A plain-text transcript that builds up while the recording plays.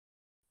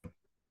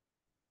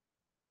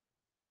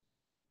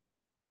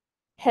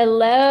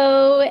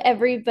Hello,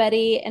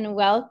 everybody, and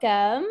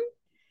welcome.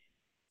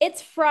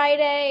 It's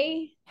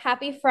Friday.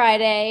 Happy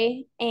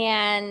Friday.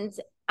 And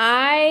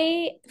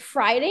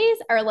Fridays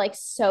are like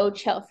so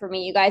chill for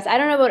me, you guys. I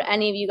don't know about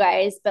any of you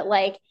guys, but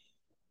like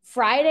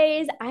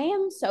Fridays, I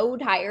am so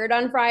tired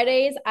on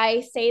Fridays. I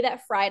say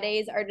that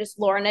Fridays are just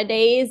Lorna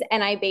days,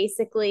 and I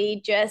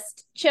basically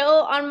just chill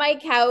on my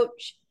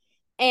couch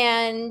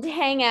and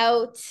hang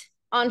out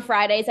on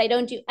Fridays. I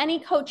don't do any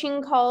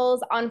coaching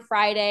calls on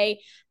Friday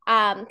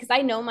because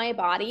I know my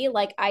body.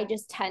 Like, I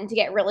just tend to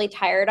get really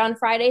tired on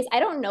Fridays. I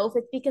don't know if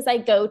it's because I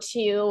go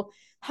to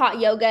hot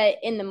yoga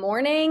in the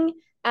morning.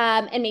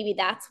 And maybe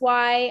that's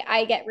why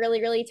I get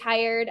really, really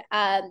tired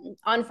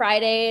on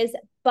Fridays.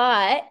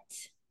 But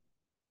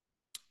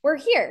we're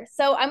here.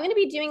 So I'm going to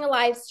be doing a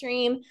live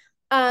stream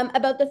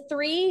about the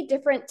three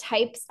different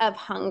types of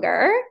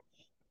hunger.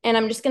 And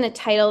I'm just going to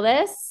title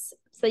this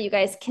so you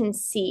guys can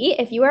see.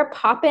 If you are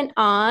popping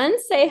on,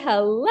 say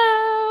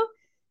hello.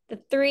 The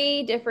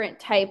three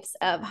different types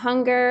of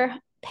hunger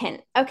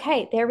pin.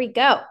 Okay, there we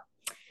go.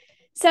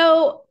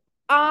 So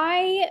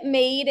I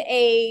made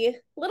a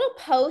little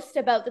post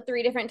about the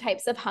three different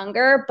types of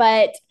hunger,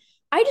 but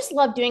I just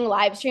love doing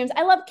live streams.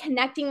 I love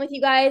connecting with you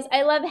guys.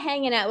 I love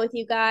hanging out with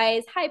you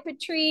guys. Hi,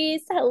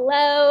 Patrice.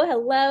 Hello.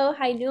 Hello.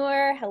 Hi,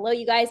 Noor. Hello,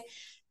 you guys.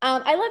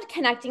 I love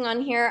connecting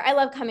on here. I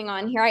love coming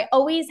on here. I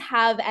always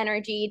have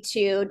energy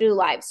to do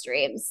live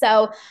streams.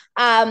 So,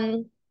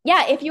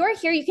 yeah, if you are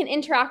here, you can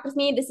interact with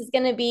me. This is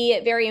going to be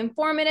very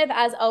informative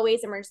as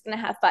always, and we're just going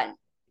to have fun.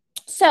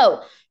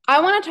 So,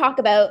 I want to talk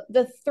about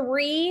the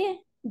three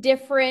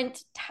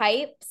different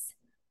types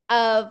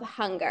of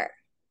hunger.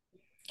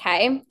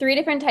 Okay, three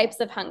different types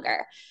of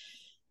hunger.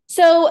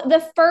 So,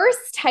 the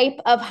first type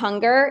of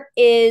hunger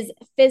is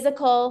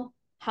physical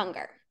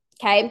hunger.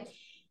 Okay,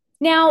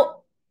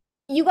 now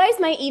you guys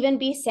might even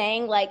be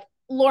saying, like,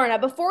 Lorna,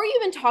 before you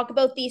even talk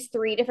about these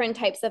three different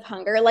types of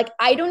hunger, like,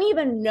 I don't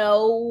even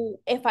know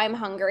if I'm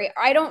hungry.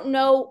 I don't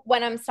know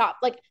when I'm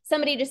stopped. Like,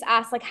 somebody just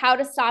asked, like, how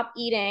to stop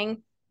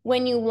eating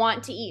when you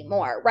want to eat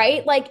more,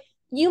 right? Like,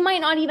 you might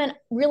not even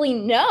really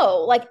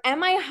know. Like,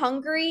 am I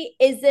hungry?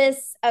 Is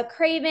this a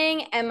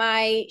craving?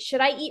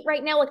 Should I eat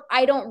right now? Like,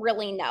 I don't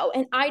really know.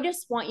 And I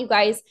just want you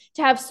guys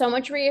to have so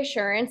much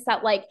reassurance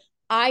that, like,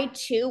 I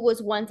too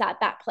was once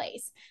at that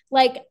place.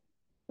 Like,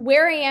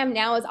 where I am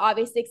now is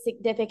obviously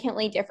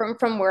significantly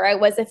different from where I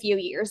was a few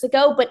years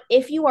ago. But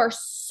if you are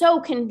so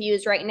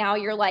confused right now,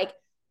 you're like,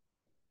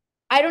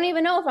 I don't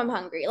even know if I'm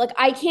hungry. Like,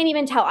 I can't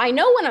even tell. I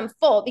know when I'm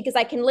full because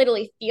I can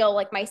literally feel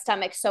like my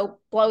stomach so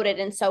bloated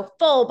and so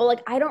full, but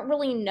like, I don't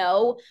really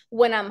know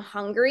when I'm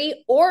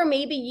hungry. Or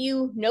maybe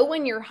you know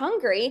when you're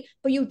hungry,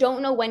 but you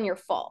don't know when you're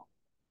full,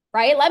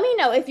 right? Let me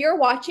know if you're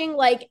watching,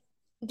 like,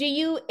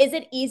 is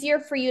it easier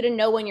for you to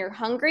know when you're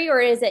hungry, or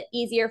is it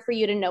easier for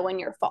you to know when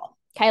you're full?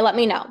 Okay, let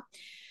me know.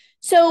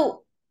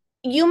 So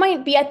you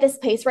might be at this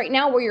place right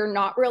now where you're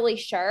not really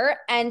sure,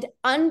 and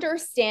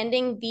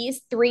understanding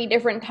these three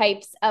different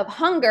types of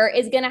hunger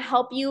is going to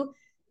help you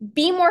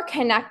be more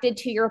connected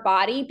to your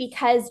body,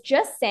 because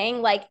just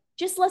saying, like,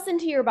 just listen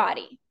to your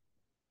body.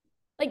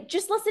 Like,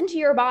 just listen to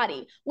your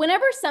body.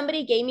 Whenever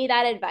somebody gave me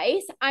that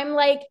advice, I'm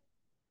like,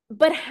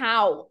 but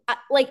how?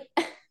 Like,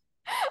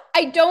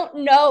 I don't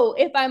know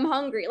if I'm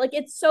hungry. Like,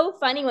 it's so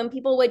funny when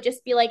people would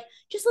just be like,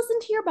 just listen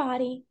to your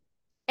body.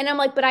 And I'm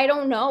like, but I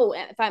don't know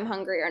if I'm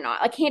hungry or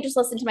not. I can't just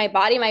listen to my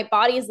body. My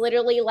body is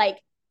literally like,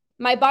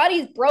 my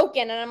body's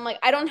broken. And I'm like,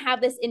 I don't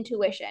have this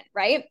intuition,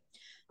 right?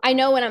 I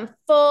know when I'm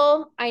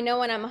full, I know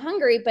when I'm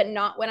hungry, but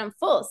not when I'm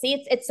full.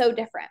 See, it's so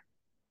different.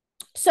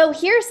 So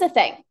here's the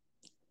thing.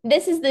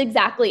 This is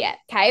exactly it.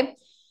 Okay.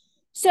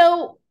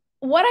 So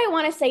what I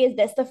want to say is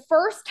this: the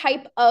first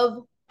type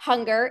of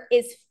hunger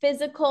is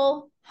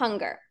physical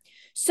hunger.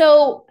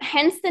 So,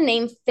 hence the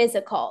name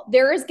physical.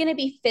 There is going to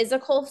be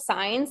physical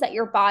signs that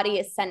your body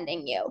is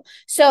sending you.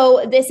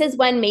 So, this is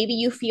when maybe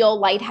you feel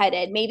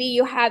lightheaded. Maybe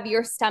you have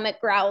your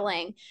stomach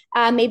growling.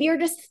 Maybe you're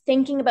just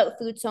thinking about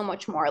food so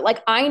much more.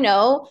 Like, I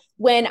know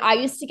when I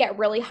used to get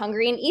really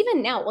hungry, and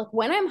even now, like,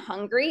 when I'm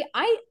hungry,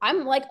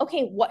 I'm like,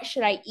 okay, what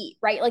should I eat?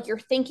 Right? Like, you're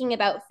thinking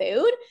about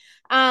food.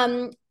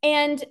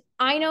 And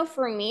I know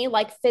for me,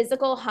 like,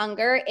 physical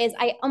hunger is,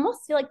 I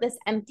almost feel like this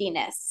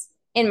emptiness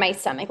in my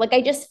stomach. Like,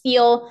 I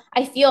feel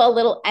a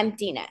little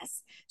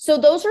emptiness. So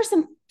those are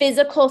some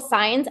physical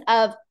signs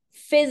of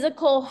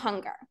physical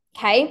hunger.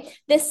 Okay.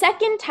 The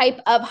second type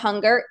of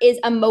hunger is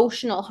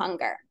emotional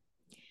hunger.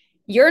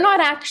 You're not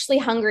actually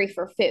hungry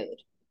for food.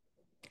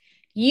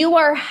 You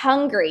are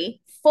hungry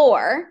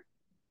for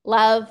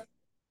love,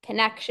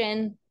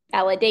 connection,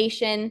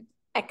 validation,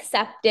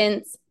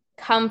 acceptance,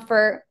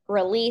 comfort,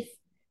 relief,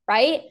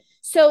 right?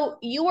 So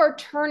you are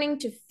turning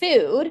to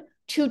food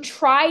to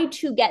try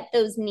to get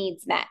those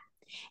needs met.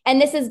 And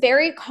this is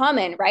very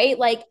common, right?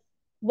 Like,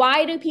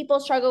 why do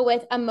people struggle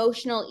with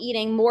emotional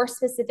eating more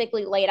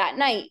specifically late at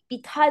night?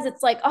 Because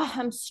it's like, oh,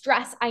 I'm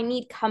stressed. I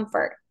need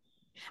comfort.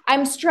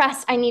 I'm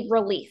stressed. I need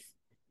relief.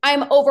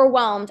 I'm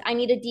overwhelmed. I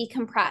need to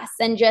decompress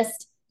and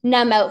just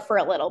numb out for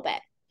a little bit.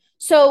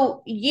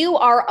 So you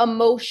are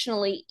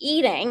emotionally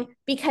eating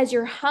because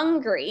you're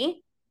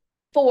hungry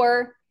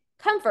for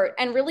comfort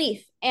and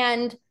relief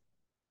and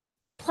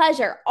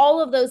pleasure,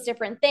 all of those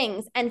different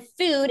things. And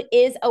food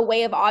is a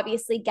way of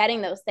obviously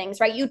getting those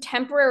things, right? You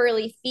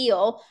temporarily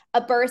feel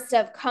a burst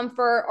of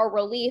comfort or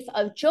relief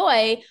of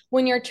joy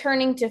when you're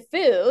turning to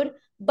food,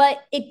 but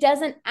it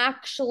doesn't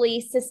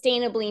actually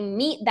sustainably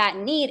meet that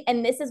need.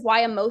 And this is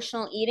why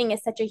emotional eating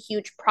is such a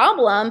huge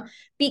problem,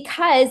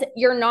 because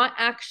you're not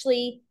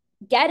actually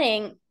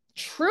getting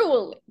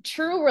true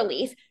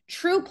relief,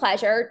 true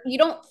pleasure. You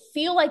don't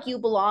feel like you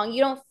belong,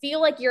 you don't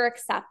feel like you're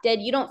accepted,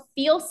 you don't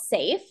feel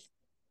safe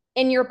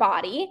in your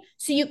body.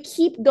 So you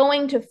keep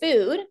going to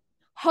food,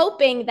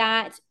 hoping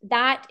that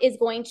that is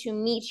going to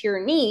meet your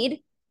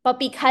need. But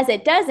because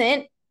it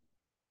doesn't,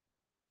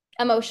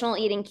 emotional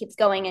eating keeps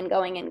going and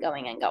going and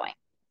going and going.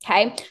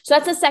 Okay. So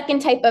that's the second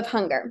type of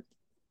hunger.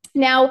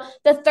 Now,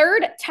 the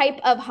third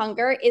type of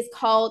hunger is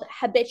called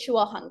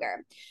habitual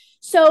hunger.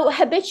 So,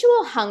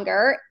 habitual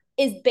hunger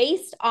is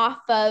based off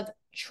of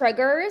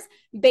triggers,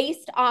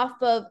 based off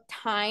of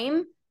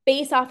time,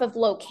 based off of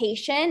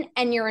location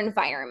and your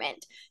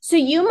environment. So,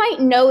 you might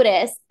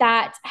notice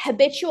that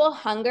habitual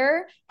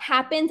hunger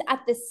happens at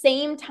the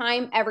same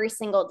time every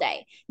single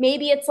day.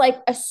 Maybe it's like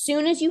as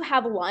soon as you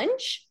have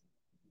lunch,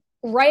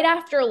 right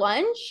after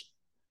lunch,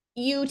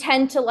 you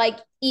tend to like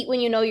eat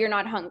when you know you're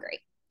not hungry.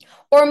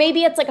 Or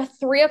maybe it's like a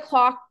 3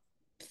 o'clock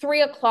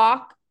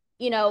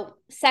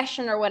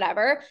session or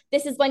whatever.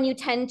 This is when you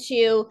tend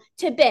to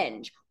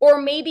binge.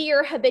 Or maybe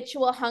your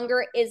habitual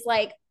hunger is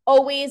like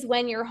always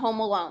when you're home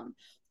alone.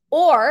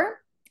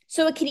 Or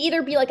so it could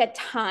either be like a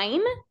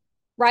time,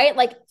 right?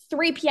 Like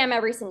 3 p.m.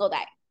 every single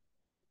day,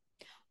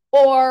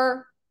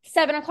 or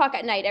 7 o'clock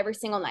at night every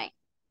single night.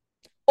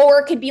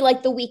 Or it could be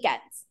like the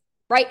weekends,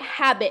 right?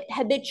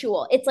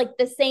 Habitual. It's like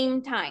the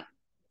same time.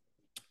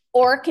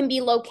 Or it can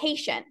be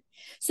location.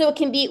 So it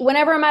can be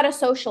whenever I'm at a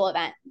social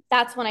event,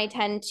 that's when I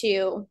tend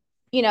to,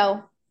 you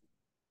know,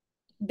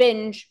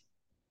 binge.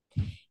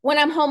 When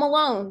I'm home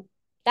alone,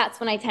 that's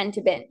when I tend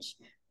to binge,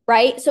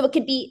 right? So it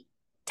could be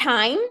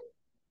time,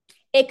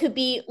 it could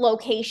be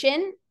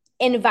location,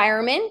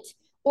 environment,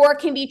 or it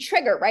can be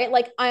trigger, right?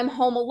 Like I'm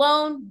home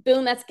alone,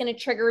 boom, that's going to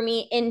trigger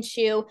me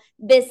into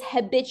this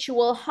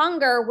habitual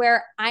hunger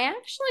where I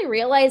actually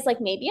realize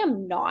like maybe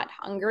I'm not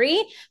hungry,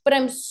 but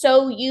I'm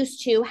so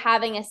used to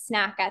having a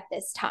snack at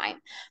this time,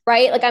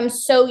 right? Like I'm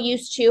so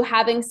used to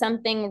having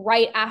something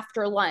right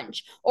after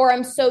lunch, or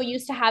I'm so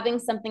used to having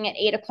something at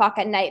 8 o'clock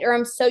at night, or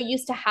I'm so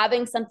used to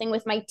having something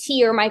with my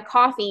tea or my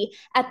coffee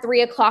at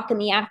 3 o'clock in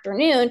the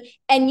afternoon.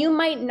 And you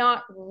might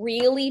not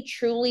really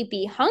truly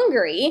be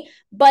hungry,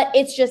 but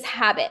it's just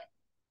habit.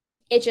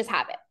 It's just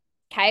habit.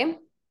 Okay.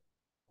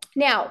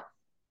 Now,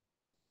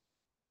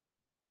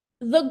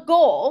 the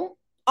goal,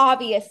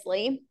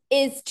 obviously,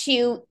 is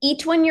to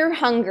eat when you're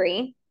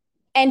hungry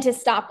and to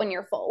stop when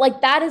you're full.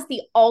 Like, that is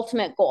the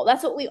ultimate goal.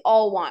 That's what we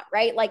all want,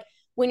 right? Like,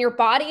 when your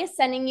body is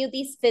sending you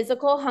these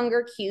physical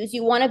hunger cues,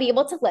 you want to be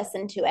able to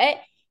listen to it.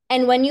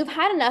 And when you've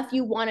had enough,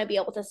 you want to be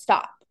able to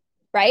stop,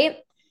 right?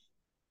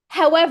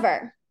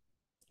 However,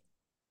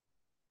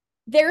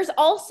 there's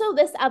also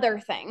this other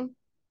thing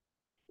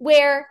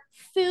where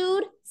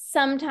food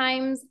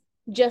sometimes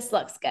just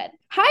looks good.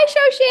 Hi,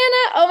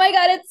 Shoshana. Oh my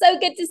God, it's so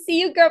good to see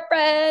you,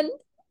 girlfriend.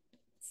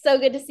 So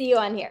good to see you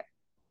on here.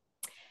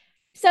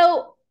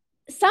 So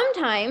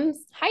sometimes,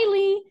 hi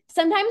Lee,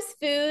 sometimes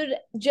food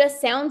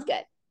just sounds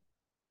good.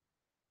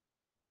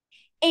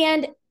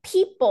 And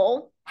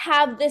people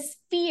have this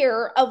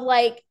fear of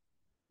like,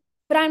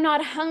 but I'm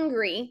not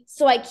hungry,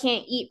 so I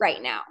can't eat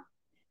right now.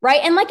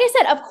 Right. And like I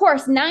said, of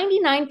course,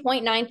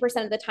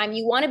 99.9% of the time,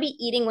 you want to be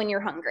eating when you're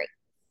hungry.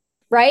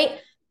 Right.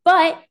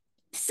 But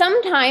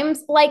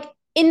sometimes, like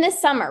in the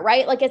summer,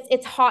 right? Like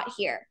it's hot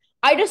here.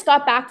 I just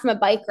got back from a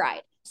bike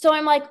ride. So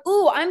I'm like,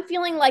 ooh, I'm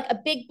feeling like a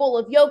big bowl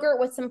of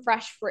yogurt with some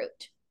fresh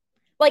fruit.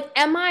 Like,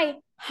 am I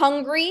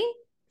hungry?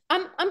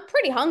 I'm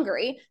pretty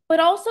hungry, but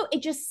also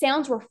it just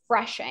sounds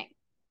refreshing,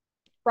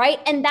 right?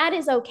 And that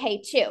is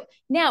okay too.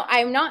 Now,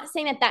 I'm not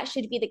saying that that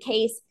should be the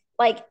case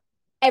like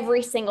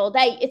every single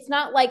day. It's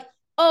not like,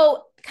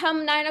 oh,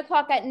 come 9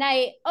 o'clock at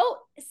night, oh,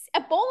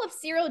 a bowl of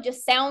cereal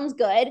just sounds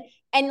good.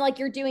 And like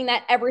you're doing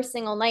that every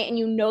single night and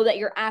you know that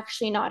you're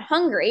actually not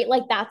hungry,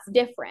 like that's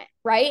different,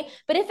 right?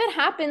 But if it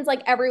happens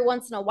like every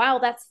once in a while,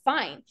 that's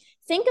fine.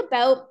 Think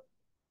about,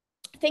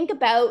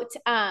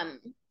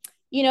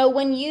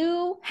 when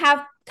you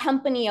have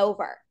company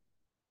over,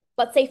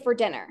 let's say for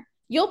dinner,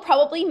 you'll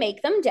probably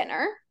make them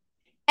dinner.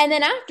 And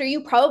then after,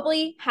 you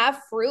probably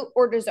have fruit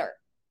or dessert,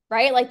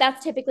 right? Like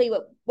that's typically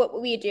what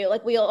we do.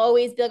 Like we'll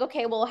always be like,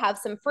 okay, we'll have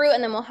some fruit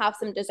and then we'll have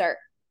some dessert.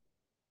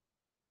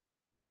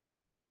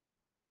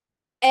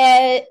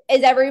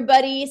 Is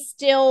everybody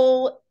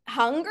still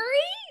hungry?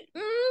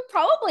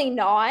 Probably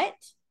not.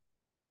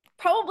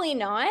 Probably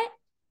not.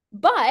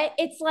 But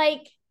it's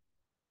like,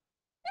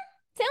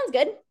 sounds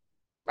good,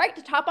 right?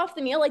 To top off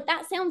the meal, like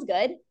that sounds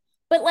good.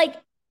 But like,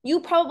 you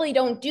probably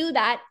don't do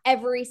that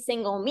every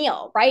single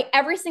meal, right?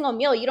 Every single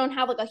meal, you don't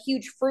have like a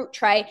huge fruit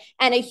tray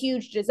and a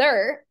huge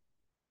dessert.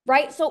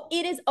 right? So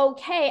it is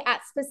okay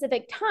at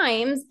specific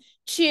times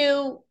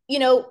to,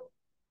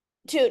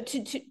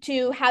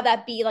 to have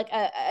that be like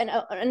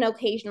an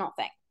occasional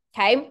thing.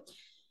 Okay.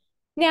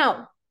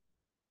 Now,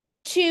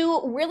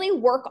 to really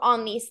work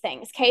on these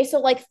things. Okay. So,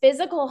 like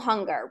physical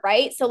hunger,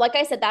 right? So, like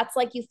I said, that's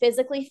like you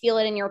physically feel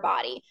it in your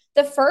body.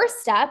 The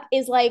first step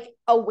is like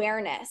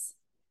awareness,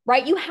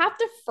 right? You have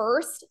to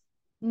first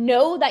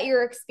know that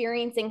you're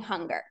experiencing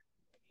hunger.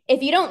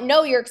 If you don't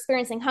know you're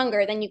experiencing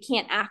hunger, then you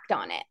can't act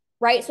on it,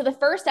 right? So, the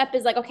first step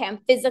is like, okay,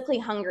 I'm physically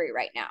hungry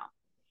right now.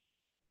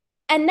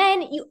 And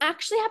then you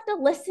actually have to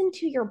listen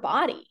to your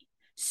body.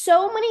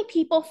 So many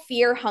people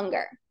fear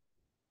hunger.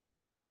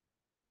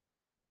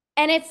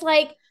 And it's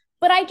like,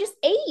 but I just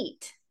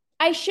ate.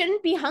 I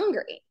shouldn't be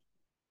hungry.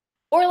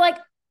 Or like,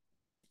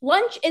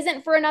 lunch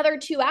isn't for another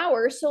 2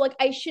 hours. So, like,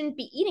 I shouldn't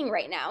be eating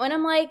right now. And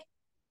I'm like,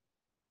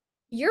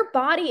 your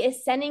body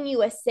is sending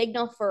you a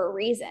signal for a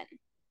reason,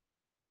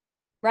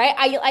 right?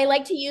 I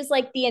like to use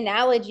like the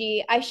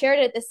analogy. I shared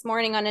it this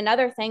morning on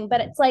another thing, but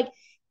it's like,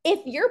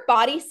 if your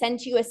body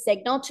sent you a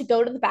signal to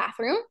go to the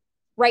bathroom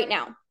right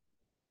now,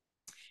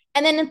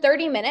 and then in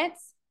 30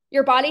 minutes,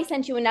 your body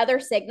sent you another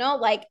signal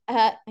like,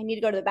 I need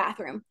to go to the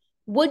bathroom.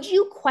 Would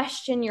you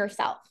question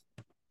yourself?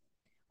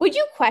 Would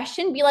you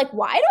question, be like,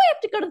 why do I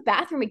have to go to the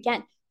bathroom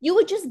again? You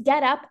would just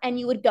get up and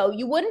you would go.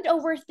 You wouldn't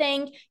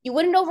overthink. You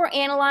wouldn't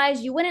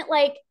overanalyze. You wouldn't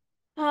like,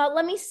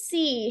 let me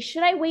see.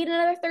 Should I wait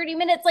another 30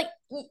 minutes? Like,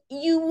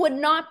 you would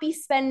not be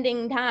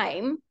spending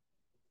time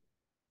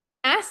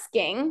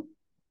asking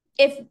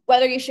if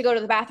whether you should go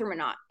to the bathroom or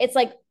not. It's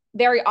like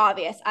very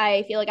obvious.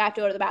 I feel like I have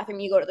to go to the bathroom.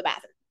 You go to the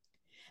bathroom.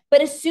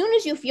 But as soon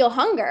as you feel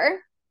hunger,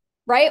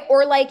 right?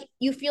 Or like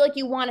you feel like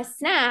you want a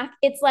snack,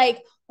 it's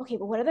like, okay,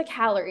 but what are the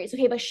calories?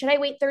 Okay, but should I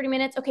wait 30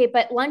 minutes? Okay,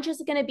 but lunch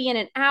is going to be in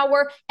an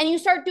hour. And you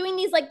start doing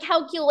these like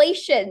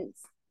calculations.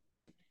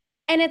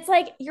 And it's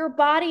like your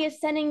body is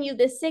sending you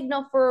this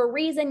signal for a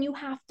reason. You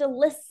have to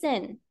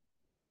listen.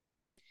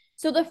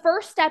 So the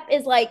first step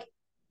is like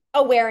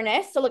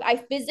awareness. So, like, I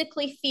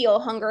physically feel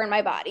hunger in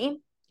my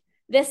body.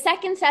 The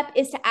second step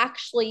is to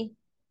actually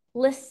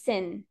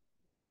listen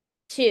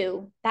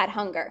to that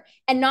hunger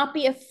and not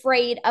be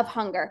afraid of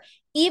hunger.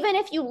 Even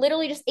if you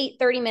literally just ate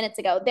 30 minutes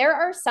ago, there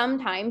are some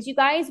times, you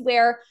guys,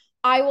 where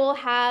I will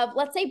have,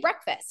 let's say,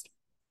 breakfast.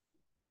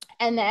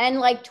 And then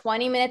like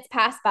 20 minutes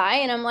pass by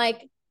and I'm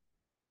like,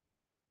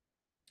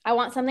 I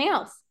want something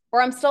else,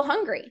 or I'm still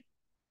hungry,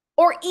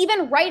 or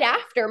even right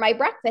after my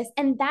breakfast.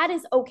 And that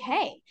is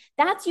okay.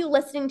 That's you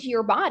listening to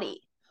your body.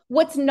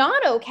 What's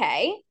not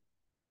okay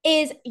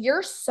is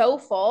you're so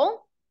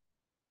full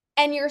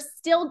and you're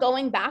still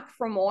going back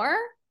for more,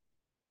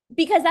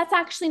 because that's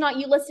actually not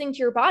you listening to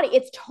your body.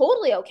 It's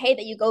totally okay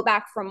that you go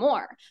back for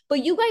more,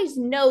 but you guys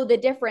know the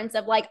difference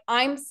of like,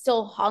 I'm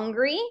still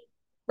hungry,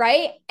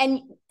 right?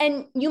 And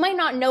you might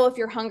not know if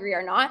you're hungry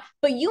or not,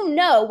 but you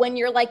know when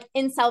you're like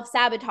in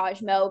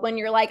self-sabotage mode, when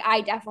you're like,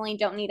 I definitely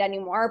don't need any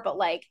more, but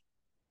like,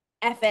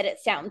 F it, it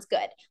sounds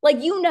good. Like,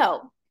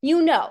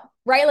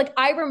 right? Like,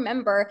 I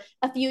remember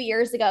a few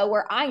years ago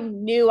where I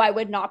knew I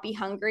would not be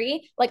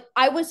hungry. Like,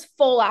 I was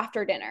full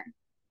after dinner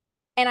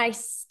and I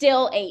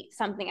still ate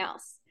something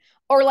else.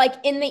 Or like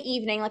in the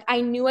evening, like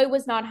I knew I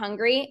was not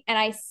hungry and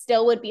I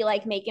still would be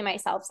like making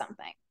myself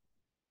something.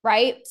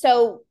 Right.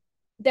 So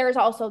there's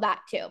also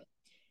that too.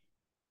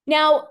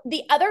 Now,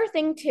 the other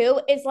thing too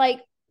is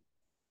like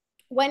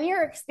when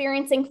you're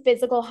experiencing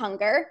physical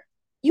hunger,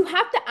 you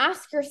have to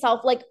ask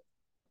yourself, like,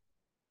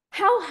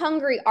 how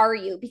hungry are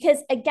you? Because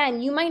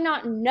again, you might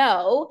not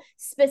know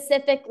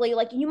specifically,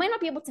 like, you might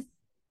not be able to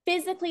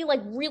physically, like,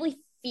 really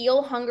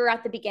feel hunger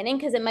at the beginning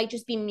because it might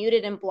just be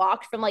muted and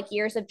blocked from like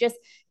years of just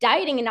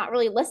dieting and not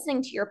really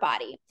listening to your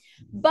body.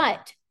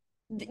 But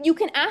you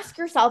can ask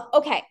yourself,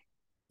 okay,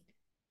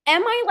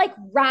 am I like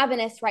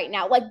ravenous right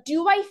now? Like,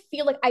 do I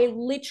feel like I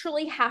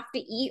literally have to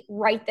eat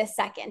right this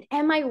second?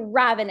 Am I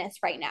ravenous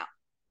right now?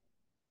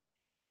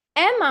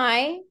 Am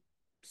I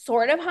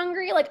sort of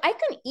hungry? Like, I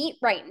can eat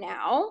right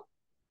now.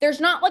 There's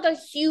not like a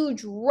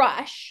huge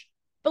rush,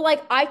 but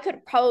like I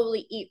could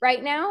probably eat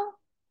right now.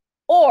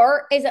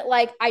 Or is it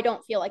like I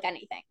don't feel like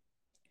anything?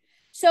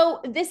 So,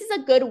 this is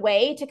a good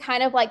way to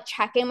kind of like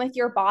check in with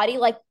your body,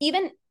 like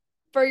even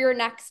for your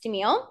next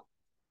meal.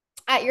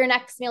 At your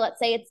next meal, let's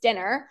say it's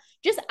dinner,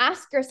 just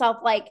ask yourself,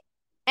 like,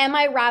 am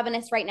I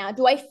ravenous right now?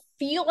 Do I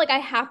feel like I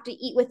have to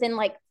eat within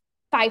like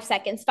 5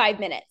 seconds, 5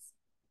 minutes?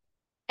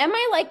 Am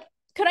I like,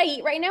 could I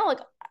eat right now? Like,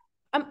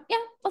 yeah,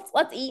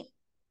 let's eat,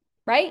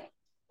 right?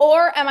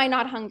 Or am I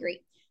not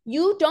hungry?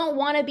 You don't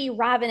want to be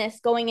ravenous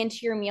going into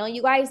your meal,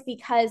 you guys,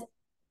 because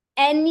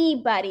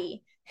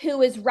anybody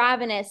who is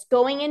ravenous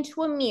going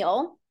into a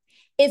meal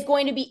is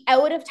going to be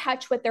out of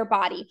touch with their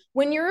body.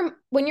 When you're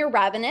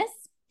ravenous,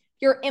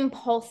 you're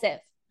impulsive.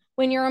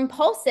 When you're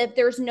impulsive,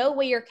 there's no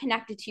way you're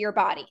connected to your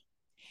body.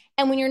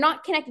 And when you're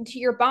not connected to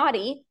your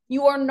body,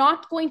 you are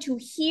not going to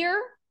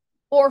hear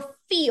or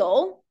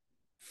feel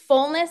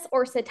fullness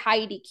or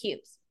satiety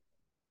cues.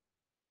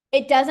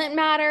 It doesn't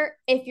matter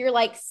if you're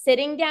like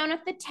sitting down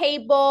at the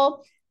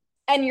table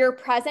and you're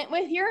present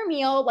with your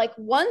meal. Like,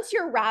 once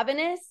you're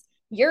ravenous,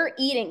 you're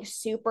eating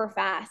super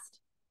fast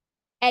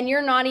and you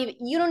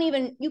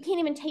can't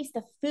even taste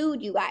the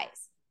food, you guys.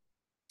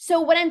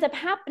 So what ends up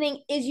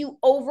happening is you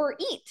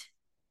overeat.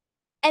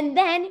 And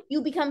then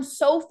you become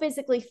so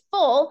physically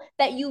full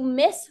that you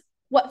miss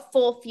what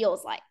full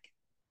feels like.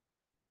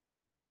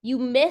 You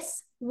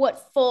miss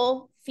what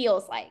full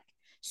feels like.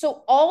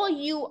 So all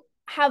you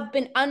have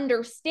been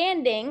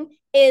understanding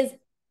is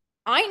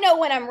I know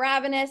when I'm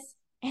ravenous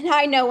and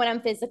I know when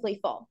I'm physically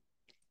full.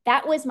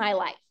 That was my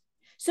life.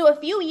 So a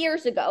few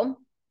years ago,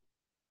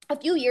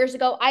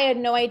 I had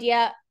no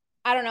idea.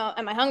 I don't know.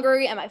 Am I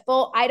hungry? Am I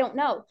full? I don't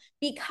know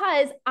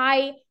because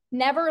I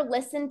never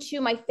listened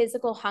to my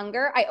physical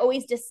hunger. I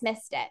always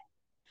dismissed it.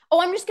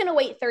 Oh, I'm just going to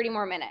wait 30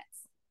 more minutes.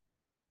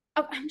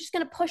 I'm just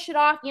going to push it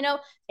off,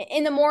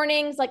 in the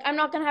mornings. Like, I'm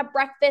not going to have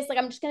breakfast. Like,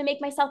 I'm just going to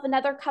make myself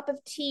another cup of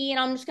tea and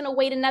I'm just going to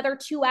wait another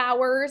 2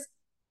 hours.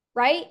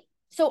 Right.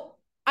 So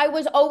I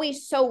was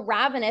always so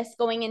ravenous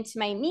going into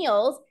my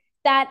meals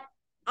that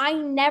I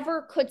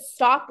never could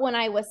stop when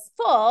I was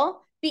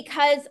full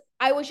because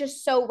I was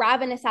just so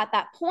ravenous at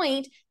that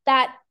point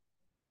that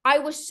I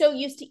was so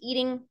used to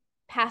eating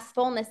past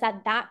fullness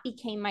that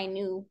became my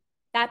new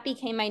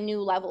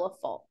level of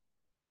full.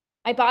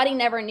 My body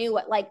never knew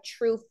what like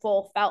true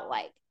full felt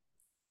like.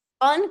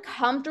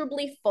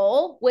 Uncomfortably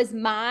full was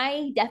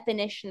my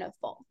definition of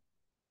full.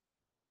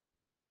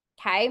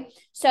 Okay.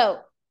 So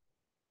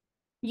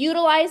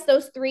utilize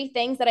those three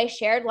things that I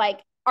shared.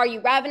 Like, are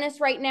you ravenous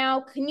right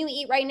now? Can you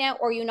eat right now?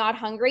 Or are you not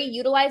hungry?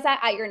 Utilize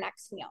that at your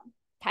next meal.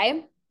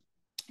 Okay.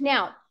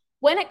 Now,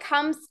 when it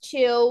comes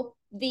to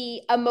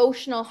the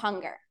emotional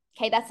hunger,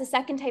 okay, that's the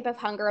second type of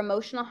hunger,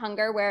 emotional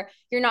hunger, where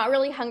you're not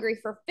really hungry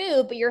for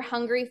food, but you're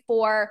hungry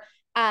for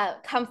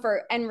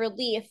comfort and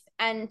relief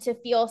and to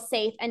feel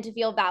safe and to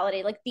feel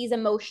validated, like these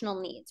emotional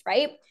needs,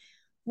 right?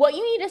 What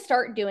you need to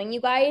start doing, you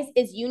guys,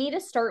 is you need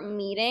to start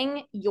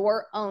meeting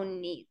your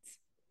own needs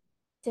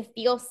to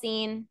feel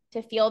seen,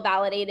 to feel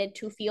validated,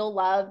 to feel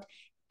loved.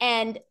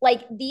 And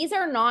like these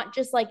are not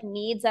just like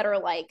needs that are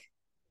like,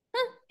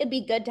 it'd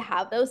be good to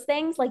have those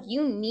things. Like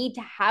you need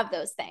to have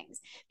those things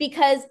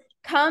because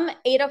come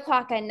 8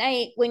 o'clock at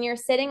night, when you're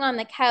sitting on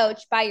the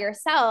couch by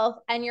yourself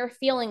and you're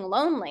feeling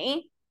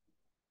lonely,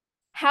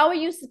 how are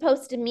you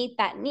supposed to meet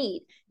that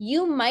need?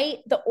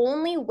 The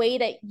only way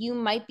that you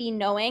might be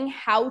knowing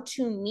how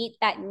to meet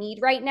that need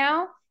right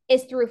now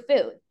is through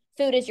food.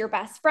 Food is your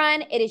best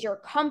friend. It is your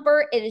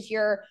comfort. It is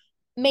your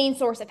main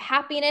source of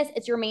happiness.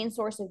 It's your main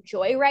source of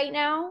joy right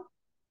now.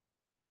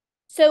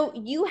 So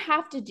you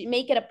have to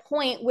make it a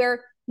point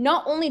where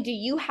not only do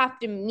you have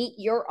to meet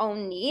your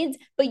own needs,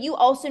 but you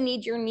also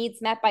need your needs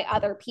met by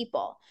other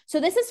people. So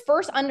this is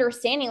first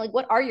understanding, like,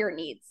 what are your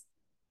needs?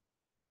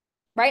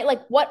 Right?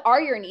 Like, what are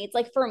your needs?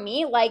 Like for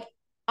me, like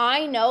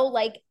I know,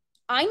 like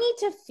I need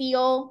to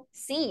feel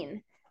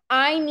seen.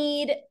 I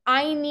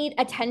need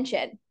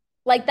attention.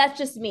 Like that's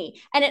just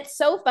me. And it's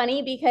so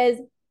funny because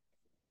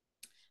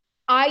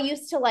I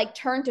used to like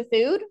turn to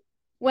food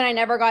when I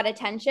never got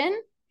attention.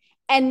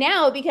 And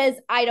now because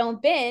I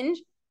don't binge,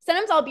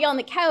 sometimes I'll be on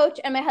the couch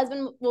and my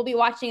husband will be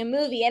watching a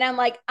movie and I'm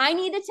like, I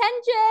need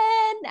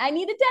attention. I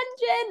need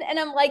attention. And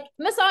I'm like,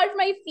 massage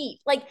my feet.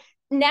 Like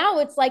now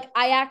it's like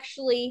I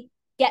actually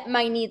get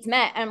my needs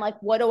met. And I'm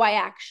like, what do I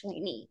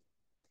actually need?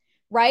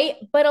 Right.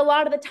 But a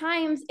lot of the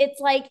times it's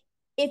like,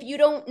 if you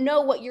don't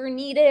know what your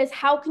need is,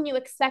 how can you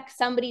expect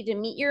somebody to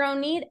meet your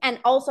own need? And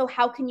also,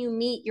 how can you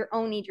meet your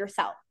own need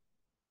yourself?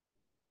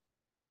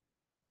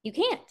 You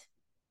can't.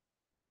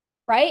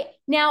 Right.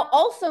 Now,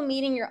 also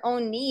meeting your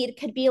own need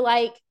could be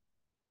like,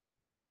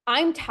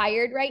 I'm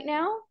tired right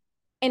now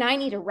and I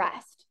need a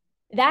rest.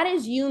 That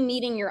is you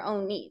meeting your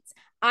own needs.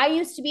 I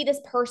used to be this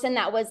person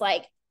that was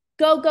like,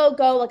 go, go,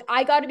 go. Like,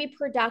 I got to be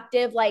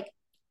productive. Like,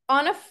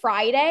 on a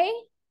Friday,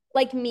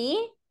 like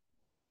me,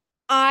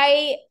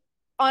 I,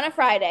 on a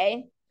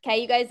Friday, okay,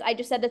 you guys, I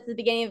just said this at the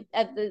beginning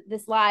of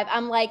this live.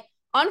 I'm like,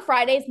 on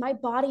Fridays, my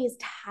body is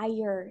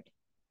tired.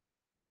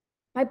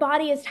 My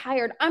body is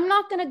tired. I'm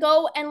not going to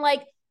go and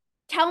like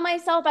tell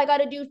myself I got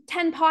to do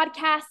 10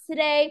 podcasts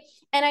today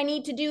and I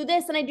need to do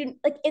this. And I do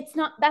like, it's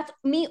not, that's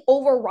me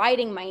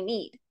overriding my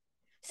need.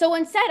 So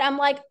instead, I'm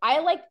like, I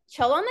like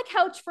chill on the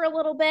couch for a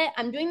little bit.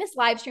 I'm doing this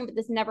live stream, but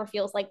this never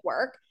feels like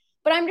work.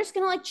 But I'm just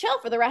going to like chill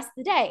for the rest of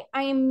the day.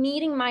 I am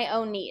meeting my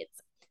own needs.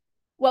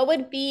 What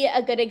would be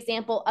a good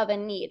example of a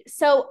need?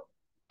 So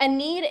a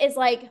need is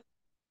like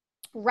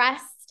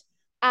rest,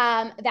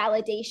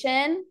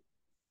 validation,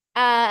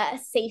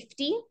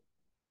 safety,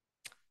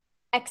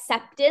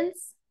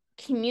 acceptance,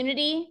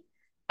 community,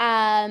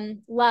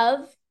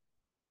 love,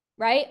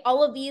 right?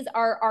 All of these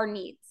are our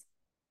needs.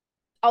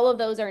 All of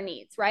those are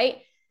needs, right?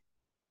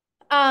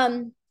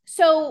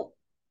 So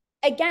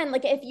again,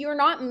 like if you're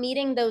not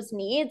meeting those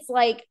needs,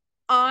 like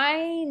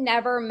I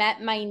never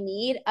met my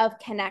need of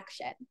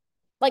connection.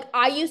 Like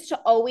I used to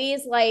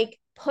always like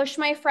push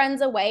my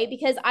friends away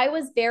because I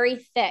was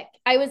very thick.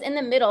 I was in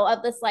the middle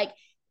of this like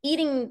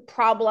eating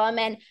problem,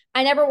 and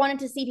I never wanted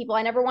to see people.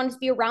 I never wanted to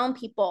be around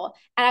people,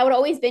 and I would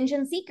always binge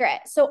in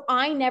secret. So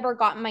I never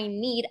got my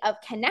need of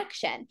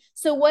connection.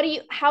 So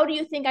how do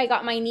you think I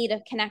got my need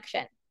of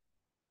connection?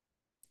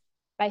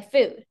 By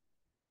food.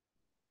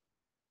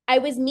 I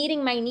was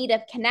meeting my need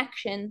of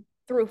connection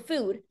through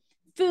food.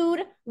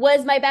 Food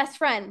was my best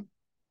friend.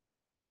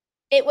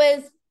 It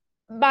was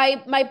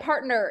my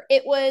partner.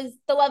 It was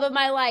the love of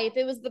my life.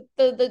 It was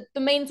the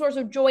main source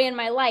of joy in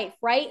my life,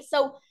 right?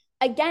 So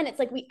again, it's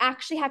like we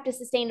actually have to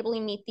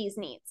sustainably meet these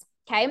needs.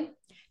 Okay.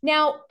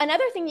 Now,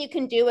 another thing you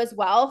can do as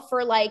well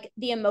for like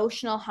the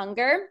emotional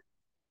hunger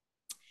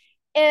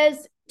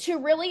is to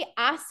really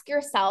ask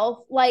yourself,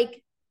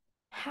 like,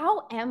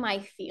 how am I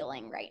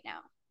feeling right now?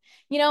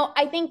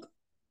 I think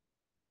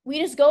we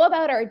just go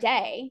about our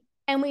day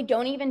and we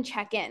don't even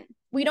check in.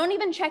 We don't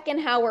even check in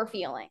how we're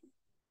feeling.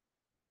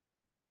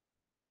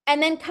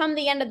 And then come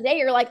the end of the day,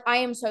 you're like, I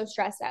am so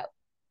stressed out.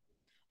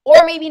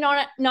 Or maybe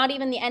not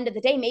even the end of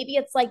the day. Maybe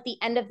it's like the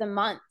end of the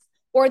month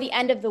or the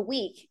end of the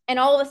week. And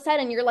all of a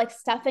sudden you're like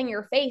stuffing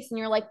your face and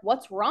you're like,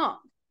 what's wrong?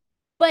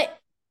 But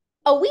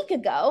a week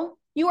ago,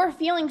 you were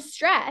feeling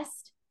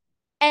stressed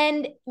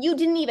and you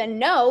didn't even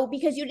know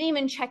because you didn't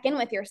even check in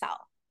with yourself.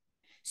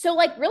 So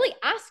like really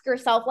ask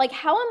yourself, like,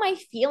 how am I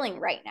feeling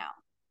right now?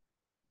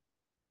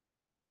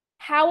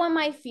 How am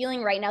I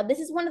feeling right now? This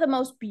is one of the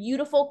most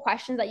beautiful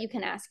questions that you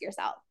can ask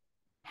yourself.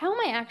 How am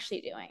I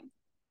actually doing?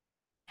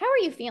 How are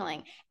you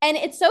feeling? And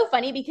it's so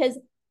funny because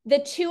the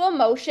two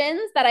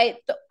emotions that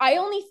I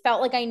only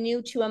felt like I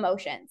knew two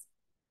emotions: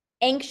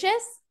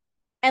 anxious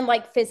and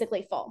like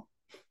physically full,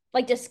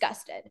 like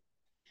disgusted.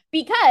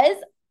 Because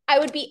I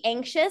would be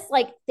anxious,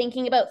 like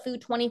thinking about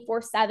food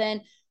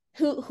 24/7.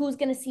 Who's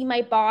going to see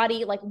my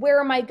body? Like, where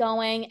am I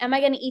going? Am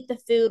I going to eat the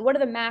food? What are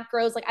the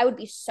macros? Like, I would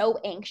be so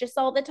anxious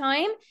all the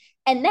time.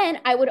 And then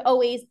I would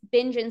always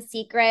binge in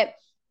secret,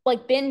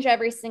 like binge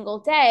every single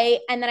day.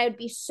 And then I would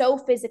be so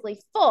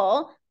physically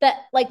full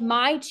that like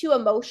my two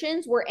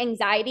emotions were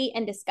anxiety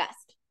and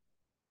disgust.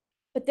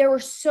 But there were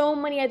so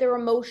many other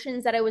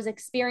emotions that I was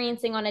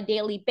experiencing on a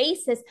daily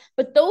basis.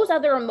 But those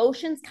other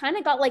emotions kind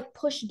of got like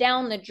pushed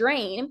down the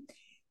drain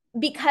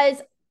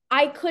because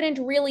I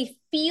couldn't really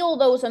feel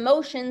those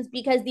emotions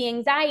because the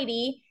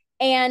anxiety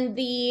and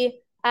the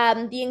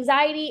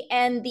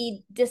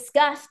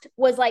disgust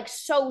was like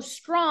so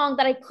strong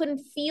that I couldn't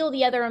feel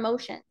the other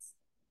emotions.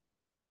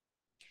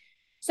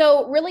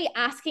 So really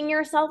asking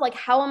yourself, like,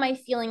 how am I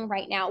feeling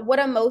right now? What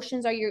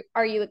emotions are you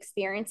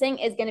experiencing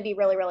is going to be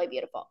really, really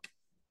beautiful,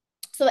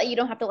 so that you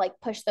don't have to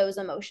like push those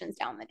emotions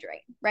down the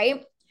drain,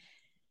 right?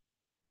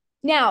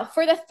 Now,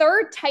 for the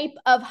third type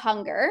of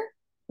hunger,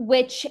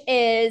 which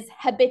is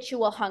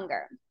habitual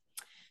hunger.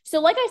 So,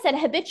 like I said,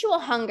 habitual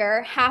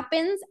hunger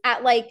happens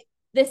at like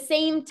the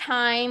same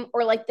time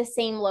or like the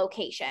same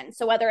location.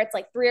 So, whether it's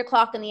like 3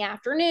 o'clock in the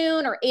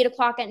afternoon or 8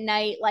 o'clock at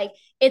night, like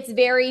it's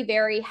very,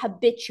 very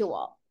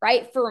habitual,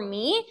 right? For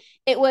me,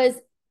 it was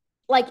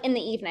like in the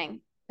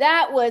evening.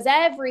 That was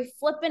every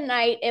flipping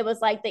night. It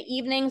was like the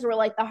evenings were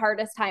like the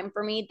hardest time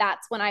for me.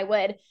 That's when I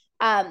would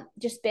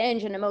just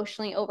binge and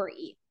emotionally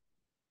overeat.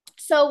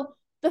 So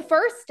the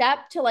first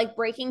step to like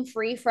breaking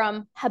free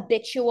from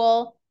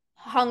habitual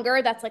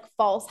hunger, that's like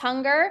false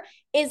hunger,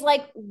 is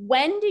like,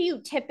 when do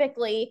you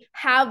typically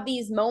have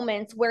these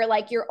moments where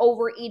like you're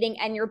overeating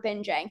and you're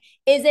binging?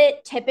 Is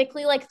it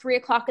typically like 3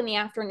 o'clock in the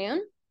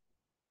afternoon?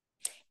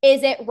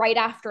 Is it right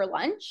after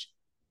lunch?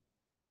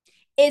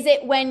 Is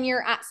it when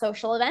you're at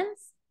social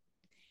events?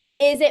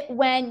 Is it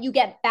when you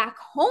get back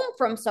home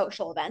from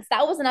social events?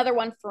 That was another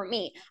one for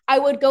me. I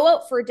would go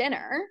out for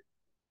dinner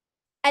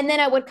and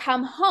then I would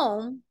come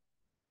home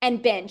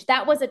and binge.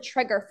 That was a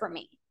trigger for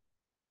me.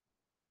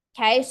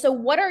 Okay. So,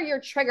 what are your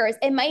triggers?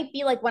 It might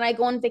be like when I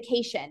go on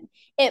vacation,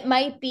 it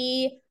might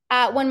be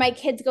when my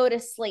kids go to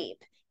sleep,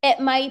 it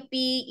might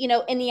be,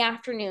 in the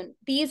afternoon.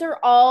 These are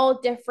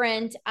all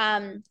different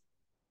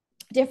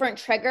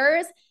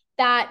triggers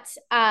that,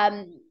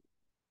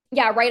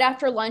 yeah, right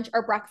after lunch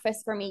or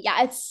breakfast for me.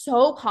 Yeah, it's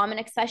so common,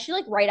 especially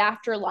like right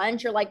after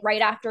lunch or like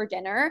right after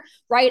dinner,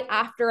 right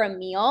after a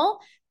meal.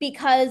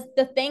 Because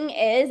the thing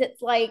is,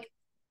 it's like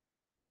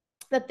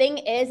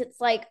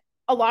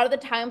a lot of the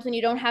times when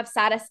you don't have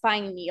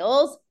satisfying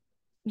meals,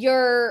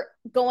 you're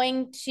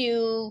going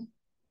to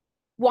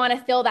want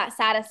to fill that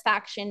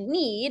satisfaction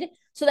need.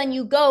 So then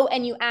you go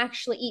and you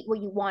actually eat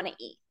what you want to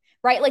eat,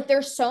 right? Like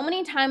there's so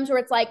many times where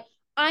it's like,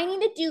 I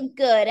need to do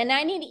good and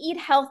I need to eat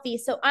healthy.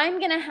 So I'm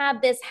going to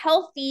have this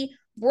healthy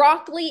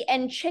broccoli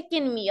and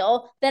chicken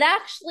meal that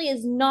actually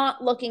is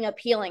not looking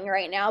appealing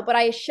right now, but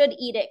I should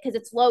eat it because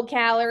it's low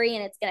calorie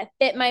and it's going to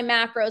fit my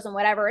macros and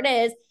whatever it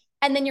is.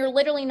 And then you're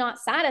literally not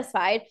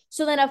satisfied.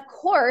 So then, of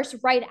course,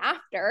 right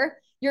after,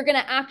 you're going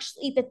to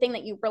actually eat the thing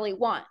that you really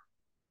want,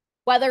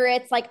 whether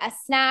it's like a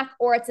snack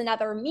or it's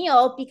another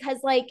meal, because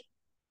like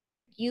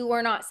you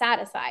were not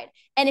satisfied.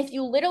 And if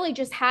you literally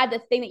just had the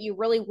thing that you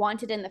really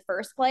wanted in the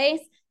first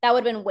place, that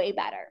would have been way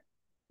better.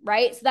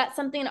 Right. So that's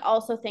something to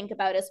also think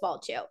about as well,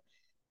 too.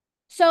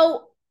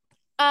 So,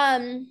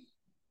 when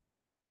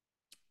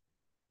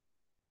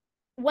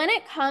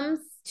it comes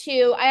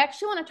to, I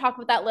actually want to talk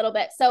about that a little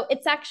bit. So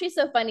it's actually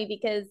so funny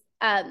because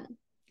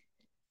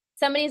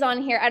somebody's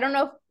on here. I don't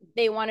know if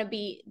they want to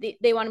be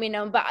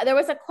known, but there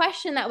was a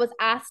question that was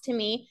asked to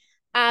me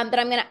that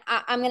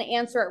I'm gonna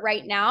answer it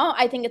right now.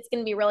 I think it's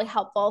gonna be really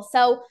helpful.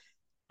 So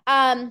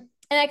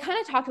and I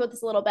kind of talked about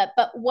this a little bit,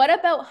 but what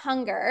about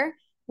hunger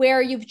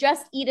where you've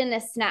just eaten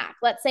a snack,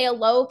 let's say a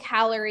low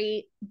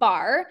calorie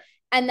bar,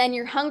 and then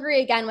you're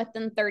hungry again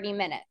within 30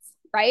 minutes,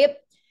 right?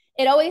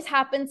 It always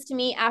happens to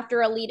me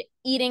after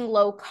eating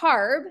low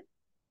carb,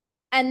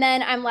 and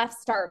then I'm left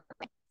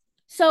starving.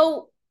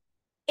 So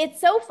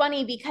it's so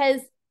funny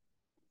because,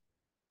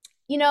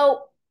 you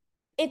know,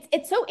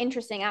 it's so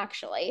interesting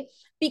actually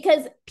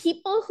because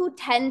people who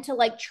tend to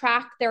like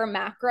track their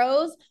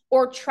macros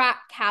or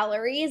track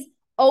calories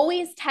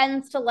always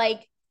tends to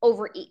like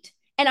overeat.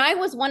 And I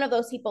was one of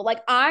those people. Like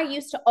I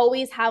used to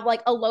always have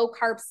like a low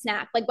carb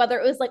snack, like whether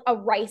it was like a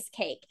rice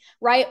cake,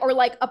 right? Or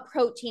like a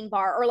protein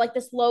bar or like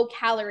this low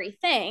calorie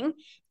thing.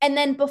 And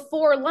then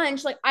before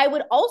lunch, like I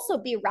would also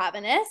be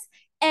ravenous.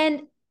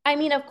 And I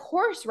mean, of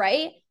course,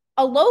 right?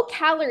 A low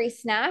calorie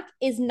snack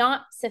is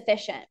not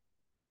sufficient.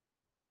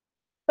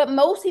 But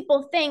most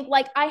people think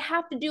like I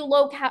have to do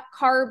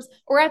carbs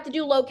or I have to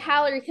do low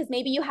calorie because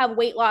maybe you have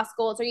weight loss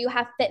goals or you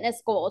have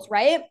fitness goals,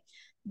 right?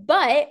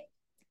 But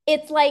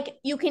it's like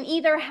you can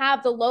either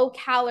have the low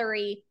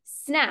calorie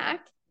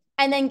snack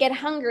and then get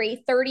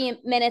hungry 30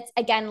 minutes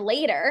again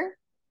later,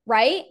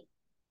 right?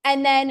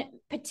 And then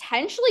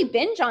potentially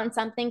binge on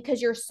something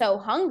because you're so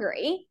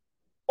hungry.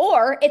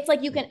 Or it's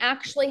like you can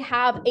actually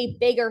have a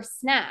bigger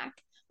snack,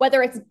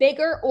 whether it's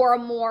bigger or a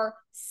more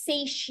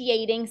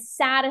satiating,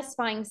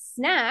 satisfying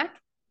snack,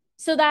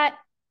 so that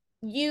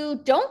you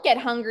don't get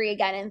hungry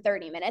again in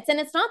 30 minutes. And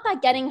it's not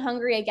that getting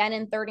hungry again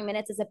in 30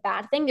 minutes is a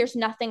bad thing. There's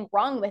nothing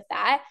wrong with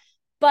that.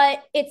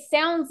 But it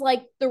sounds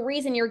like the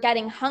reason you're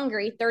getting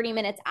hungry 30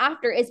 minutes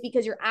after is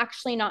because you're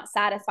actually not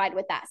satisfied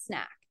with that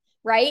snack,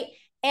 right?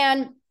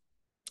 And,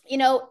 you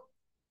know,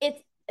 it's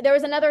there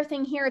was another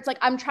thing here. It's like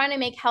I'm trying to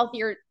make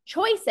healthier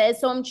choices.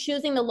 So I'm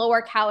choosing the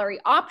lower calorie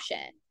option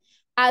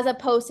as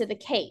opposed to the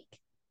cake,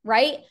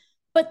 right?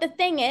 But the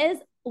thing is,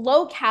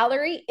 low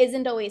calorie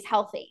isn't always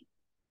healthy.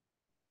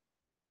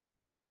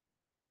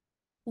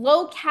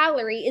 Low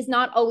calorie is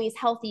not always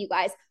healthy, you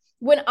guys.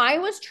 When I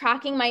was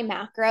tracking my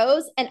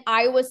macros and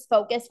I was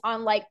focused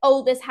on like,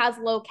 oh, this has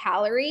low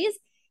calories,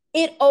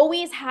 it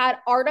always had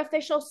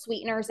artificial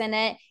sweeteners in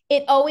it.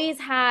 It always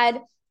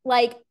had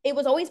like, it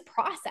was always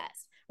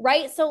processed,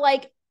 right? So,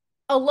 like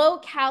a low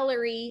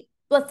calorie,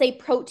 let's say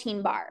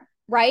protein bar,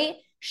 right?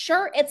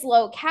 Sure, it's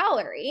low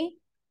calorie,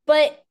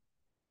 but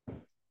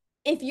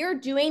if you're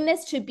doing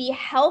this to be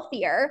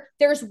healthier,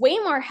 there's way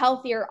more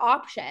healthier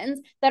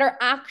options that are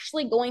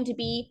actually going to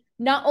be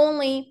not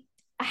only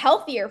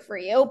healthier for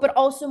you, but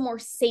also more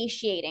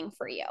satiating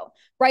for you,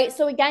 right?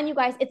 So, again, you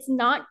guys, it's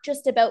not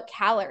just about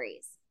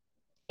calories.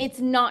 It's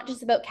not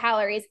just about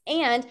calories.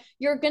 And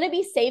you're going to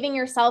be saving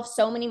yourself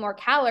so many more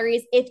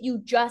calories if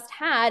you just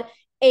had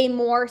a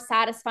more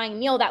satisfying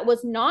meal that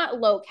was not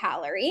low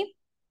calorie,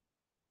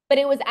 but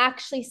it was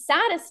actually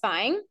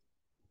satisfying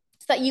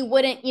so that you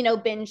wouldn't,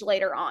 binge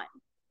later on.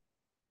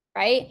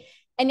 Right.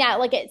 And yeah,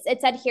 like it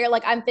said here,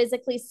 like I'm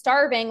physically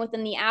starving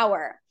within the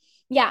hour.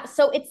 Yeah.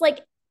 So it's like,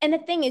 and the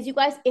thing is, you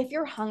guys, if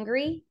you're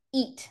hungry,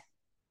 eat.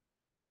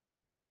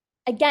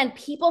 Again,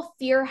 people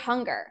fear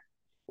hunger.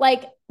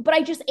 Like, but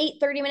I just ate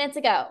 30 minutes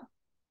ago.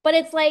 But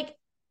it's like,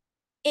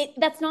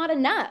 that's not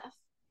enough.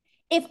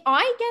 If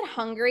I get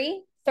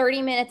hungry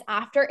 30 minutes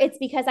after, it's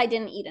because I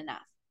didn't eat enough.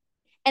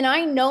 And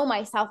I know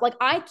myself, like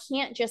I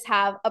can't just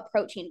have a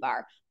protein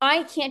bar.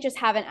 I can't just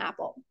have an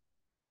apple.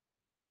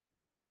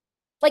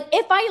 Like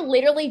if I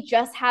literally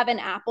just have an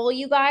apple,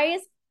 you guys,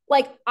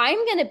 like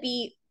I'm going to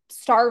be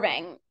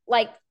starving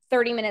like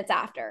 30 minutes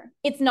after.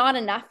 It's not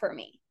enough for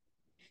me.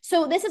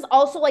 So this is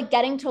also like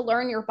getting to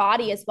learn your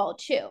body as well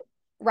too,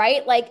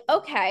 right? Like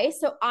okay,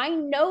 so I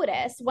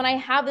notice when I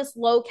have this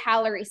low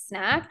calorie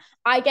snack,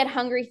 I get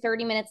hungry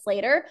 30 minutes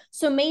later.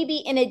 So maybe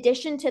in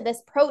addition to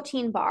this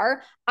protein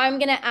bar, I'm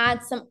going to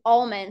add some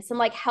almonds, some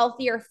like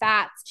healthier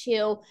fats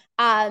to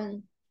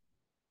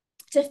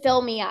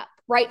fill me up,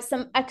 right?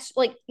 Some extra,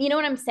 like, you know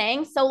what I'm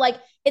saying? So, like,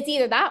 it's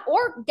either that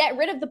or get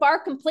rid of the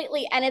bar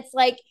completely. And it's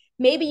like,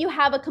 maybe you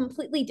have a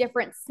completely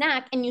different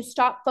snack and you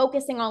stop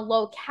focusing on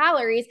low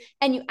calories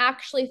and you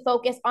actually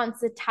focus on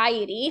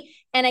satiety.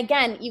 And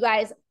again, you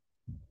guys,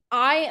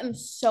 I am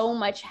so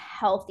much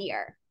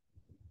healthier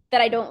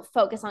that I don't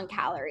focus on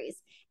calories.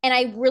 And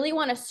I really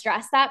want to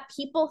stress that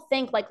people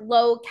think like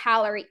low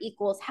calorie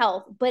equals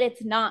health, but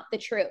it's not the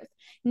truth.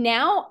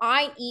 Now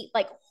I eat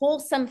like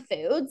wholesome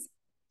foods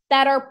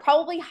that are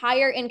probably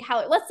higher in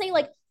calories. Let's say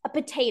like a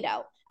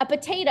potato. A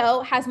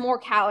potato has more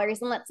calories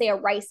than let's say a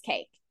rice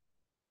cake.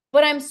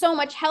 But I'm so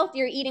much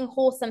healthier eating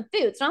wholesome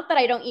foods. Not that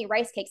I don't eat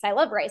rice cakes. I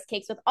love rice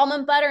cakes with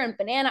almond butter and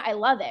banana. I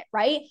love it,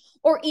 right?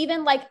 Or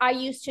even like I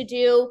used to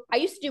do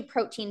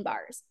protein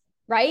bars,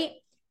 right?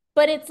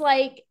 But it's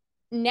like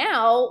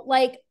now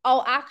like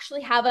I'll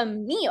actually have a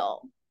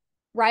meal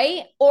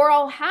right? Or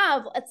I'll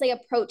have, let's say, a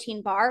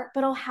protein bar,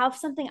 but I'll have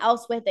something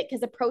else with it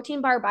because a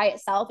protein bar by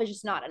itself is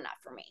just not enough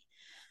for me.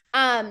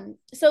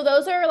 So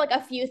those are like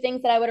a few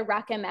things that I would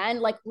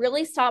recommend. Like,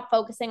 really stop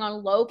focusing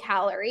on low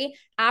calorie,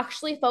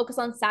 actually focus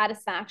on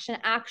satisfaction,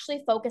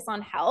 actually focus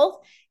on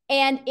health.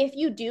 And if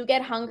you do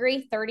get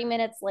hungry 30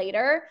 minutes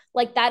later,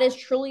 like, that is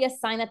truly a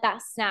sign that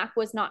that snack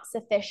was not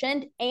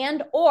sufficient.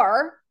 And,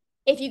 or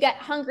if you get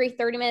hungry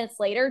 30 minutes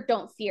later,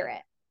 don't fear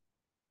it.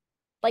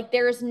 Like,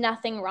 there's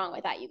nothing wrong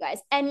with that, you guys.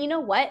 And you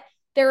know what?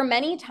 There are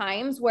many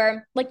times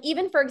where, like,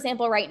 even for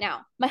example, right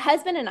now, my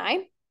husband and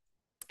I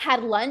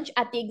had lunch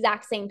at the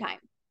exact same time.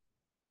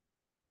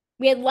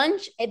 We had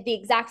lunch at the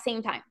exact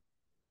same time.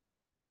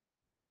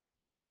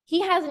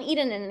 He hasn't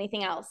eaten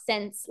anything else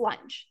since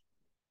lunch.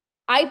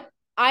 I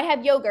I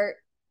have yogurt.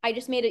 I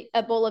just made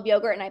a bowl of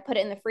yogurt and I put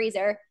it in the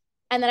freezer.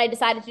 And then I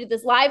decided to do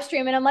this live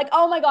stream. And I'm like,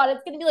 oh my God,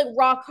 it's going to be like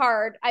rock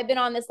hard. I've been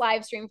on this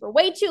live stream for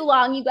way too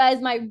long. You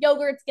guys, my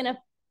yogurt's going to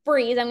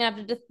freeze. I'm going to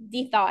have to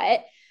de-thaw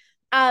it.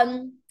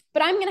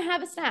 But I'm going to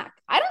have a snack.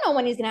 I don't know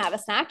when he's going to have a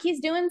snack. He's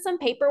doing some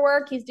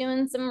paperwork. He's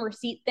doing some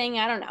receipt thing.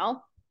 I don't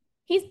know.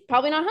 He's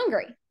probably not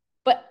hungry.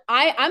 But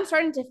I'm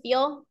starting to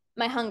feel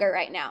my hunger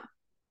right now.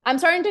 I'm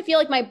starting to feel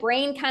like my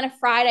brain kind of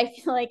fried. I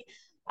feel like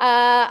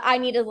I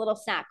need a little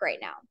snack right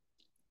now.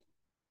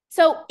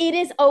 So it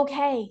is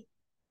okay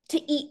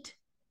to eat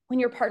when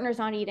your partner's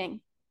not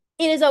eating.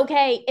 It is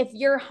okay if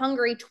you're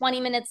hungry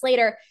 20 minutes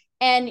later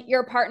and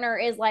your partner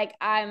is like,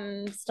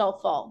 I'm still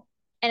full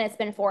and it's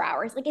been 4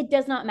 hours. Like, it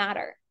does not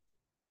matter.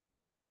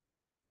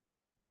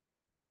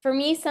 For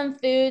me, some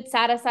food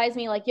satisfies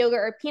me, like yogurt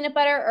or peanut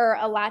butter or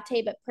a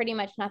latte, but pretty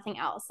much nothing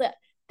else.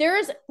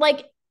 There's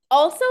like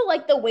also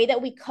like the way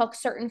that we cook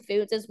certain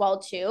foods as well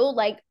too.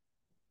 Like,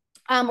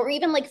 or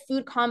even like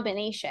food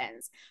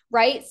combinations,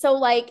 right? So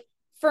like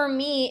for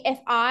me, if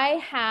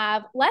I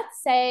have,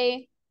 let's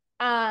say,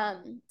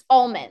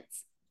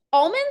 almonds.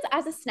 Almonds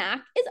as a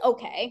snack is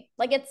okay.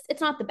 Like,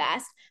 it's not the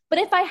best, but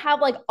if I have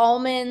like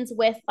almonds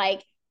with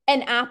like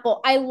an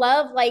apple, I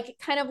love like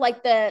kind of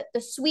like the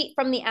sweet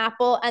from the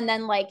apple and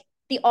then like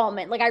the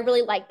almond. Like, I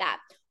really like that.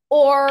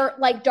 Or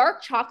like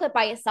dark chocolate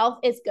by itself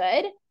is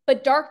good,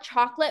 but dark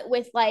chocolate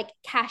with like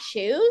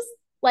cashews,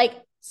 like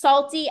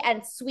salty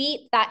and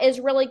sweet, that is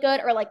really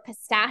good. Or like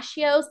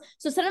pistachios.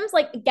 So sometimes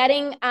like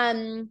getting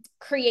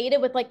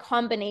creative with like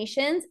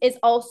combinations is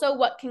also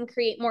what can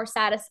create more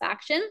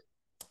satisfaction,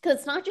 because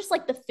it's not just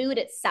like the food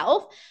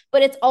itself,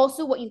 but it's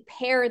also what you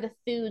pair the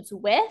foods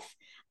with,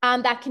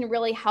 that can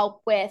really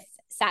help with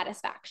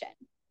satisfaction.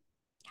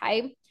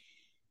 Okay,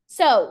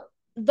 so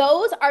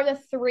those are the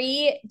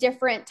three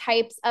different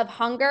types of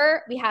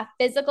hunger. We have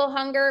physical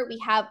hunger, we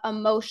have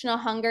emotional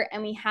hunger,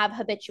 and we have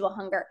habitual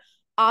hunger.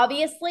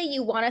 Obviously,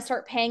 you want to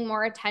start paying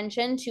more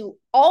attention to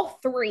all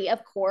three,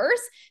 of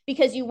course,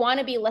 because you want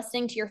to be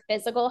listening to your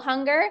physical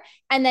hunger,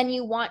 and then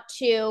you want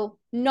to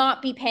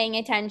not be paying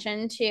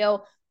attention to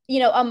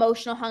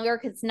emotional hunger,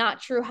 because it's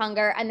not true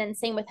hunger. And then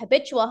same with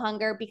habitual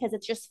hunger, because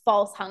it's just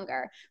false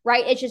hunger,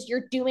 right? It's just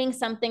you're doing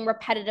something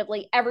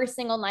repetitively every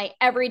single night,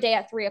 every day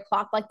at 3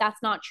 o'clock. Like,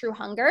 that's not true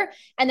hunger.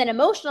 And then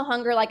emotional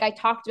hunger, like I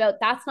talked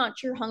about, that's not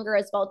true hunger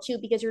as well too,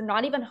 because you're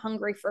not even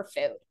hungry for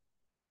food.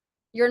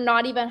 You're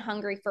not even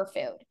hungry for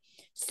food.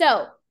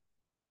 So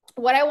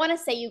what I want to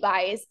say, you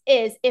guys,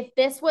 is if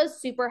this was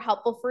super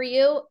helpful for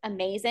you,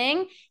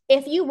 amazing.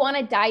 If you want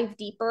to dive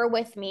deeper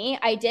with me,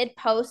 I did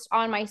post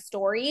on my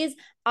stories.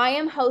 I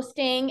am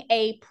hosting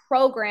a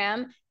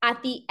program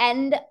at the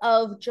end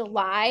of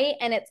July,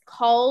 and it's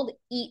called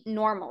Eat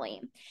Normally.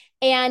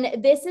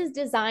 And this is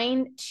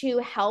designed to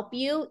help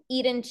you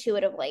eat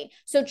intuitively.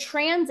 So,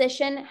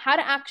 how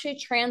to actually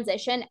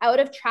transition out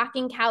of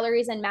tracking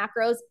calories and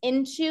macros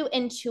into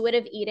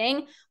intuitive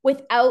eating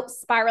without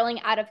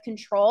spiraling out of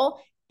control,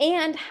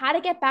 and how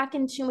to get back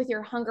in tune with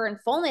your hunger and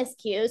fullness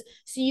cues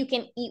so you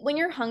can eat when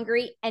you're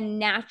hungry and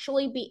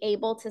naturally be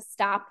able to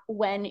stop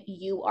when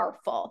you are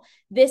full.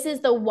 This is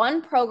the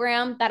one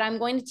program that I'm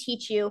going to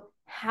teach you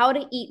how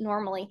to eat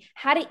normally,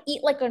 how to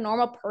eat like a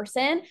normal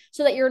person,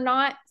 so that you're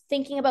not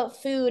thinking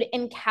about food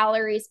in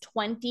calories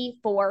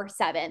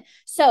 24/7.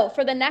 So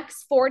for the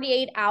next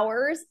 48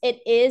 hours,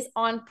 it is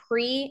on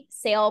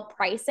pre-sale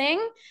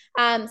pricing.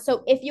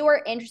 So if you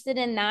are interested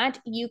in that,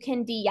 you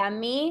can DM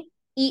me,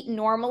 Eat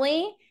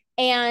Normally,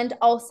 and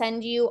I'll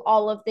send you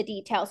all of the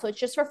details. So it's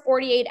just for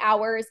 48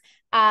 hours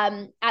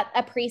at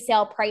a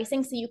pre-sale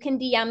pricing. So you can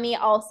DM me.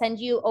 I'll send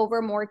you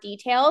over more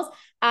details.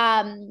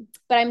 But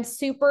I'm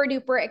super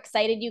duper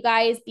excited, you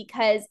guys,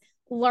 because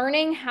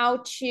learning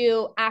how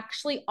to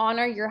actually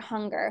honor your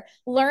hunger,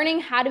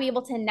 learning how to be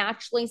able to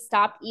naturally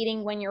stop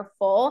eating when you're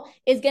full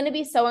is going to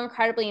be so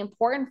incredibly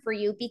important for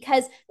you.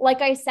 Because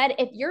like I said,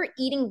 if you're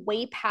eating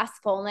way past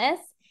fullness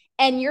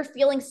and you're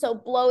feeling so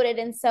bloated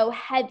and so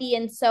heavy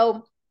and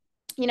so,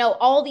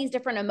 all these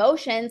different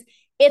emotions,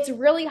 it's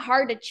really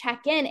hard to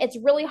check in. It's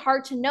really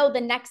hard to know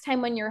the next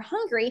time when you're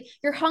hungry,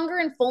 your hunger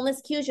and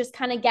fullness cues just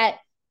kind of get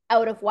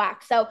out of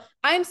whack. So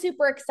I'm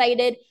super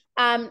excited.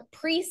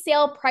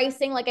 Pre-sale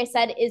pricing, like I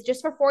said, is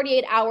just for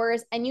 48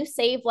 hours, and you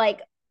save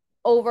like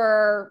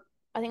over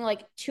I think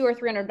like $200 or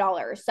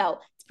 $300. So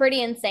it's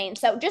pretty insane.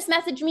 So just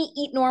message me,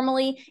 eat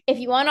normally. If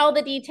you want all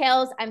the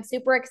details, I'm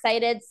super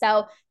excited.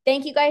 So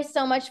thank you guys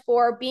so much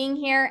for being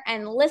here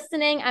and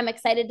listening. I'm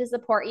excited to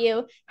support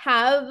you.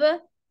 Have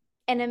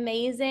an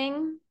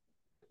amazing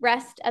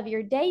rest of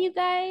your day, you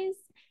guys.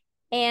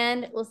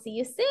 And we'll see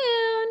you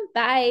soon.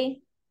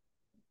 Bye.